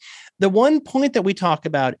good. The one point that we talk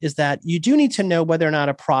about is that you do need to know whether or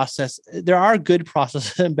not there are good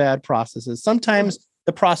processes and bad processes. Sometimes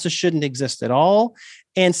the process shouldn't exist at all.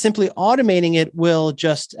 And simply automating it will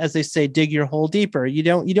just, as they say, dig your hole deeper. You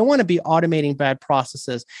don't want to be automating bad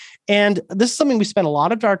processes. And this is something we spend a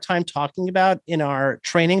lot of our time talking about in our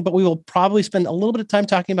training, but we will probably spend a little bit of time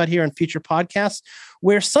talking about here in future podcasts,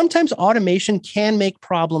 where sometimes automation can make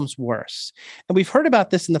problems worse. And we've heard about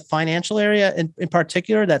this in the financial area in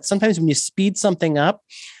particular, that sometimes when you speed something up,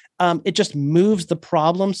 it just moves the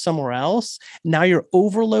problem somewhere else. Now you're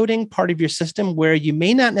overloading part of your system where you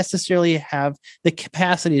may not necessarily have the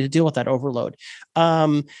capacity to deal with that overload.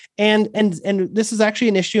 And this is actually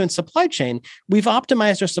an issue in supply chain. We've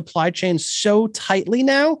optimized our supply chain so tightly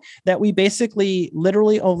now that we basically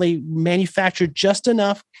literally only manufacture just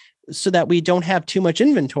enough so that we don't have too much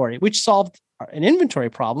inventory, which solved an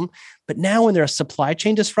inventory problem. But now when there's a supply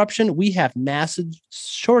chain disruption, we have massive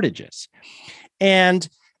shortages. And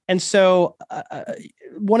so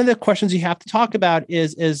one of the questions you have to talk about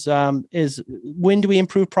is when do we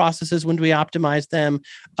improve processes? When do we optimize them?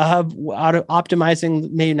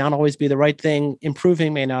 Optimizing may not always be the right thing.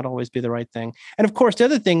 Improving may not always be the right thing. And of course, the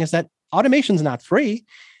other thing is that automation is not free.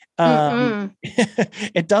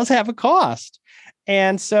 It does have a cost.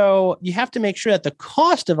 And so you have to make sure that the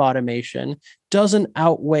cost of automation doesn't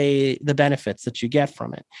outweigh the benefits that you get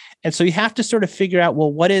from it. And so you have to sort of figure out,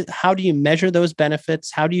 well, how do you measure those benefits?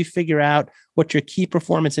 How do you figure out what your key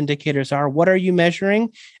performance indicators are? What are you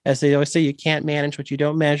measuring? As they always say, you can't manage what you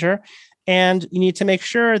don't measure. And you need to make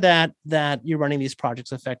sure that you're running these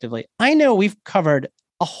projects effectively. I know we've covered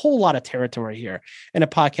a whole lot of territory here in a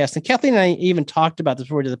podcast. And Kathleen and I even talked about this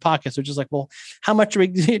before we did the podcast, which is like, well, how much are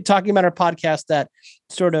we talking about our podcast that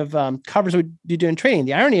sort of covers what you do in training?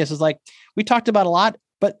 The irony is like, we talked about a lot,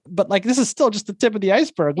 but like, this is still just the tip of the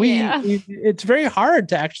iceberg. It's very hard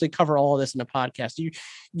to actually cover all of this in a podcast.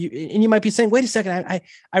 You might be saying, wait a second,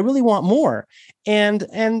 I really want more. And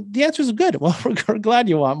the answer is good. Well, we're glad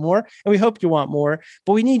you want more, and we hope you want more,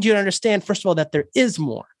 but we need you to understand, first of all, that there is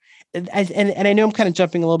more. And I know I'm kind of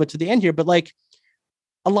jumping a little bit to the end here, but like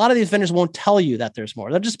a lot of these vendors won't tell you that there's more.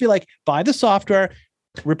 They'll just be like, buy the software,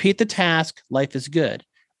 repeat the task, life is good.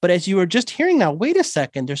 But as you were just hearing now, wait a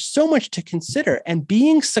second, there's so much to consider. And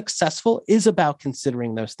being successful is about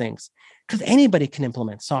considering those things, because anybody can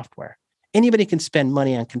implement software. Anybody can spend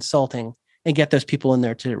money on consulting and get those people in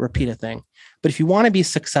there to repeat a thing. But if you want to be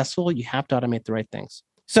successful, you have to automate the right things.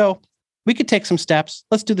 So we could take some steps.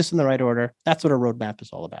 Let's do this in the right order. That's what a roadmap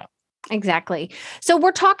is all about. Exactly. So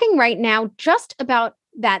we're talking right now just about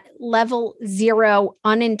that level 0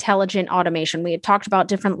 unintelligent automation. We had talked about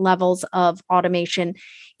different levels of automation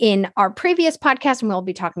in our previous podcast, and we'll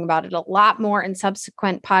be talking about it a lot more in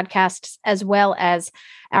subsequent podcasts, as well as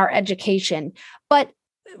our education. But,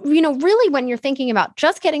 really when you're thinking about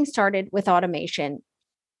just getting started with automation,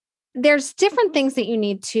 there's different things that you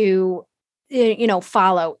need to,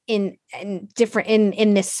 follow in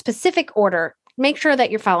this specific order. Make sure that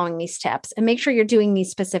you're following these steps and make sure you're doing these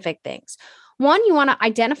specific things. One, you want to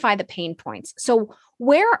identify the pain points. So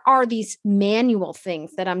where are these manual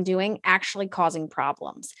things that I'm doing actually causing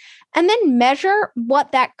problems? And then measure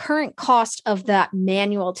what that current cost of that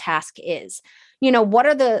manual task is. What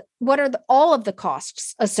are all of the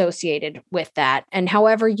costs associated with that, and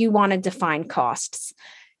however you want to define costs.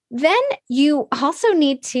 Then you also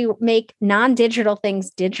need to make non-digital things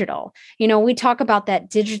digital. We talk about that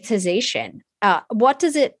digitization. What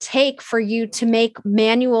does it take for you to make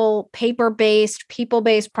manual, paper-based,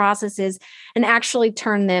 people-based processes and actually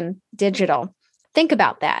turn them digital? Think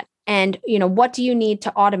about that. And, what do you need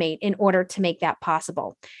to automate in order to make that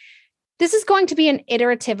possible? This is going to be an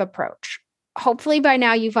iterative approach. Hopefully by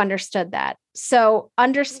now you've understood that. So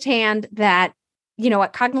understand that,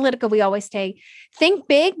 at Cognilytica, we always say, think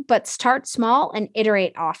big, but start small and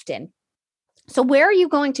iterate often. So where are you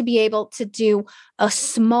going to be able to do a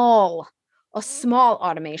small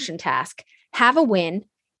automation task, have a win,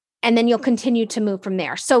 and then you'll continue to move from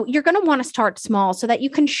there. So you're going to want to start small so that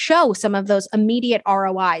you can show some of those immediate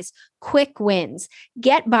ROIs, quick wins,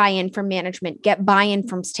 get buy-in from management, get buy-in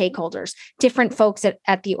from stakeholders, different folks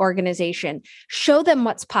at the organization, show them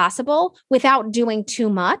what's possible without doing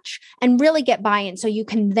too much, and really get buy-in so you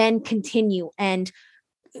can then continue and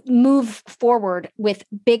move forward with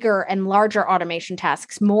bigger and larger automation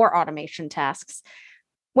tasks, more automation tasks.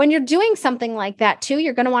 When you're doing something like that too,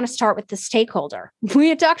 you're going to want to start with the stakeholder. We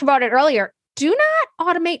had talked about it earlier. Do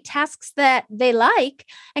not automate tasks that they like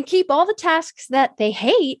and keep all the tasks that they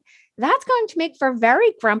hate. That's going to make for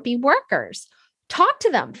very grumpy workers. Talk to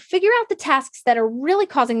them, figure out the tasks that are really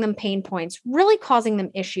causing them pain points, really causing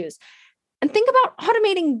them issues, and think about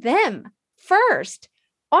automating them first.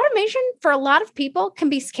 Automation for a lot of people can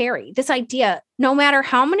be scary. This idea, no matter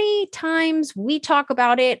how many times we talk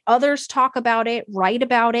about it, others talk about it, write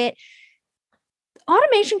about it,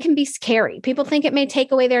 automation can be scary. People think it may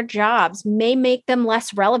take away their jobs, may make them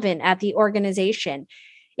less relevant at the organization.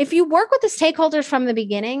 If you work with the stakeholders from the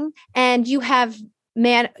beginning and you have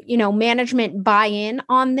management buy-in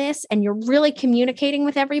on this and you're really communicating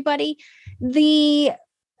with everybody, the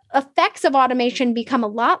effects of automation become a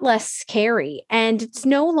lot less scary. And it's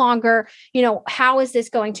no longer, how is this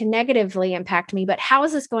going to negatively impact me, but how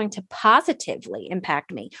is this going to positively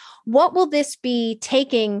impact me? What will this be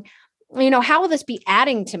taking, how will this be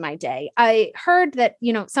adding to my day? I heard that,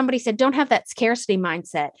 somebody said, don't have that scarcity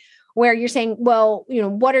mindset where you're saying, well,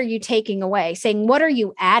 what are you taking away? Saying, what are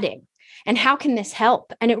you adding? And how can this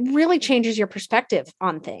help? And it really changes your perspective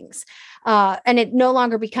on things. And it no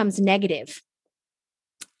longer becomes negative.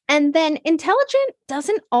 And then intelligent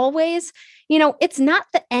doesn't always, it's not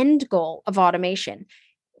the end goal of automation.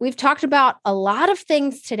 We've talked about a lot of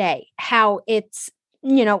things today, how it's,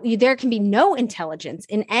 there can be no intelligence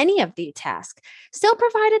in any of the tasks, still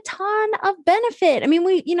provide a ton of benefit. I mean,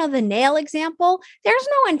 the nail example, there's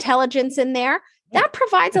no intelligence in there. that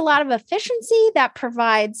provides a lot of efficiency, that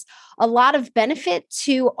provides a lot of benefit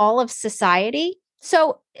to all of society.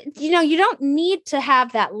 So, you don't need to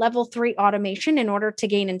have that level 3 automation in order to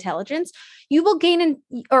gain intelligence. You will gain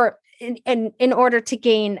in order to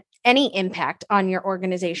gain any impact on your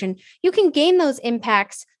organization, you can gain those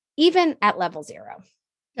impacts even at level 0.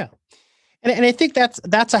 Yeah. And I think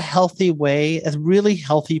that's a healthy way, a really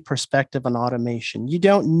healthy perspective on automation. You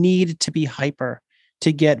don't need to be hyper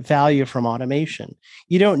to get value from automation.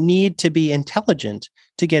 You don't need to be intelligent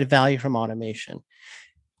to get value from automation.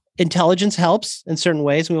 Intelligence helps in certain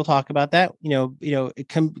ways. We will talk about that.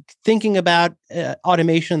 Thinking about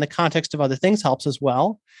automation in the context of other things helps as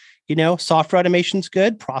well. Software automation is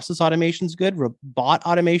good. Process automation is good. Robot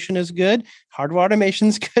automation is good. Hardware automation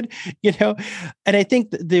is good. And I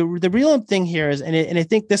think the real thing here is, and I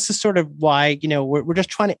think this is sort of why, we're just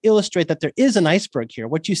trying to illustrate that there is an iceberg here.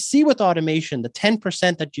 What you see with automation, the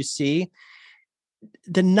 10% that you see,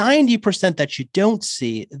 the 90% that you don't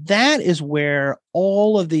see, that is where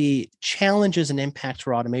all of the challenges and impacts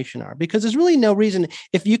for automation are, because there's really no reason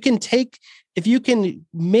if you can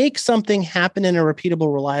make something happen in a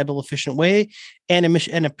repeatable, reliable, efficient way, and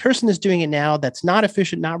a person is doing it now that's not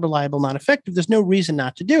efficient, not reliable, not effective, there's no reason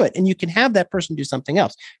not to do it. And you can have that person do something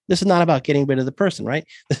else. This is not about getting rid of the person, right?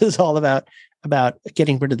 This is all about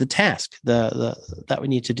getting rid of the task that we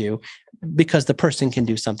need to do, because the person can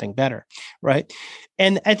do something better, right?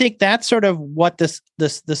 And I think that's sort of what this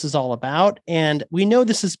is all about. And we know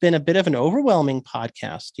this has been a bit of an overwhelming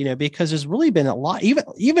podcast, because there's really been a lot,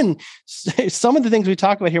 even some of the things we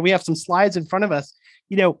talk about here. We have some slides in front of us.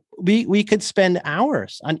 We could spend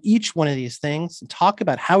hours on each one of these things and talk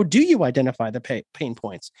about how do you identify the pain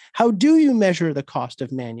points? How do you measure the cost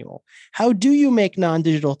of manual? How do you make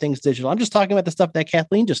non-digital things digital? I'm just talking about the stuff that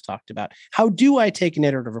Kathleen just talked about. How do I take an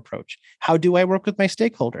iterative approach? How do I work with my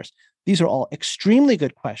stakeholders? These are all extremely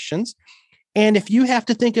good questions. And if you have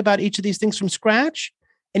to think about each of these things from scratch,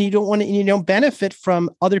 and you don't benefit from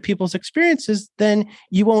other people's experiences, then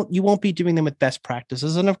you won't be doing them with best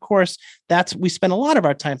practices. And of course, we spend a lot of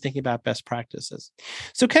our time thinking about best practices.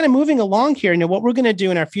 So kind of moving along here, what we're going to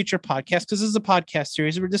do in our future podcast, because this is a podcast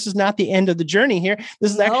series, this is not the end of the journey here.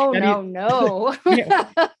 This is No.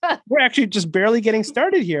 We're actually just barely getting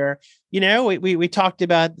started here. We talked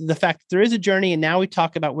about the fact that there is a journey, and now we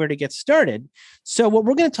talk about where to get started. So what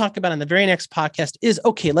we're going to talk about on the very next podcast is,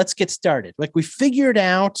 okay, let's get started. Like we figured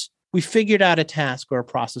out a task or a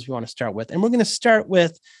process we want to start with, and we're going to start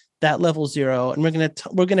with that level 0, and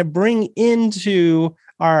we're going to bring into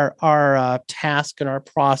our task and our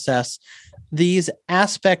process these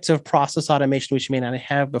aspects of process automation which you may not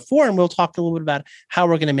have before, and we'll talk a little bit about how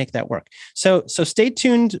we're going to make that work. So stay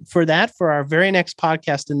tuned for that for our very next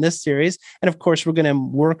podcast in this series. And of course, we're going to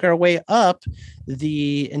work our way up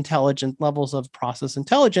the intelligent levels of process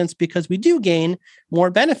intelligence, because we do gain more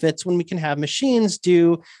benefits when we can have machines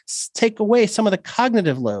take away some of the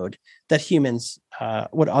cognitive load that humans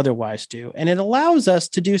would otherwise do. And it allows us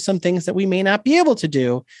to do some things that we may not be able to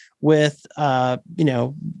do with,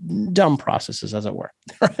 dumb processes, as it were,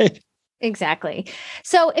 right? Exactly.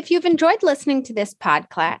 So if you've enjoyed listening to this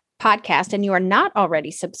podcast and you are not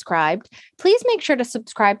already subscribed, please make sure to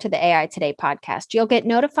subscribe to the AI Today podcast. You'll get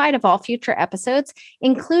notified of all future episodes,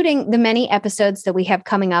 including the many episodes that we have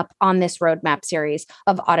coming up on this roadmap series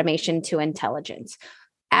of automation to intelligence.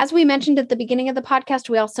 As we mentioned at the beginning of the podcast,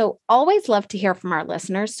 we also always love to hear from our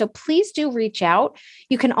listeners. So please do reach out.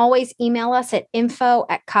 You can always email us at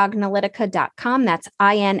info@cognilytica.com. That's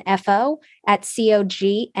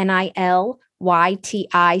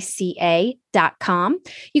info@cognilytica.com.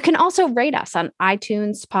 You can also rate us on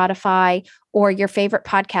iTunes, Spotify, or your favorite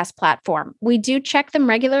podcast platform. We do check them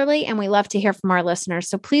regularly, and we love to hear from our listeners.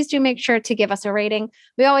 So please do make sure to give us a rating.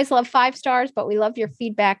 We always love 5 stars, but we love your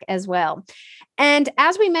feedback as well. And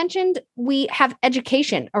as we mentioned, we have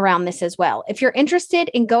education around this as well. If you're interested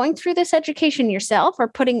in going through this education yourself or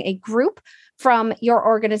putting a group from your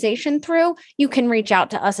organization through, you can reach out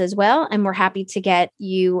to us as well. And we're happy to get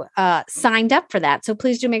you signed up for that. So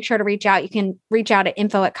please do make sure to reach out. You can reach out at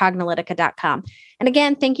info@cognilytica.com. And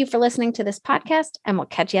again, thank you for listening to this podcast, and we'll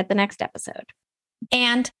catch you at the next episode.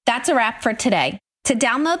 And that's a wrap for today. To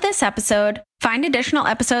download this episode, find additional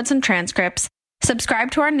episodes and transcripts,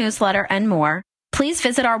 subscribe to our newsletter, and more, please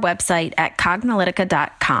visit our website at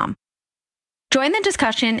cognilytica.com. Join the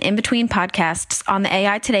discussion in between podcasts on the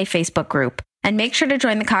AI Today Facebook group, and make sure to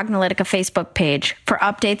join the Cognilytica Facebook page for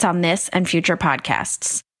updates on this and future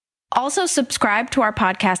podcasts. Also, subscribe to our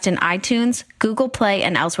podcast in iTunes, Google Play,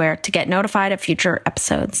 and elsewhere to get notified of future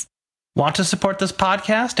episodes. Want to support this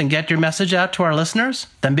podcast and get your message out to our listeners?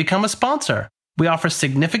 Then become a sponsor. We offer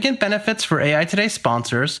significant benefits for AI Today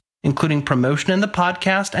sponsors, including promotion in the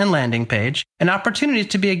podcast and landing page, and opportunities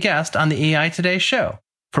to be a guest on the AI Today show.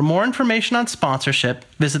 For more information on sponsorship,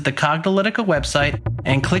 visit the Cognilytica website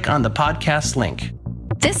and click on the podcast link.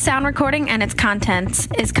 This sound recording and its contents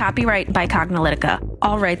is copyright by Cognilytica,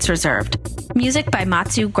 all rights reserved. Music by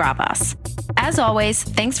Matsu Gravas. As always,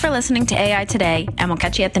 thanks for listening to AI Today, and we'll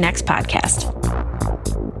catch you at the next podcast.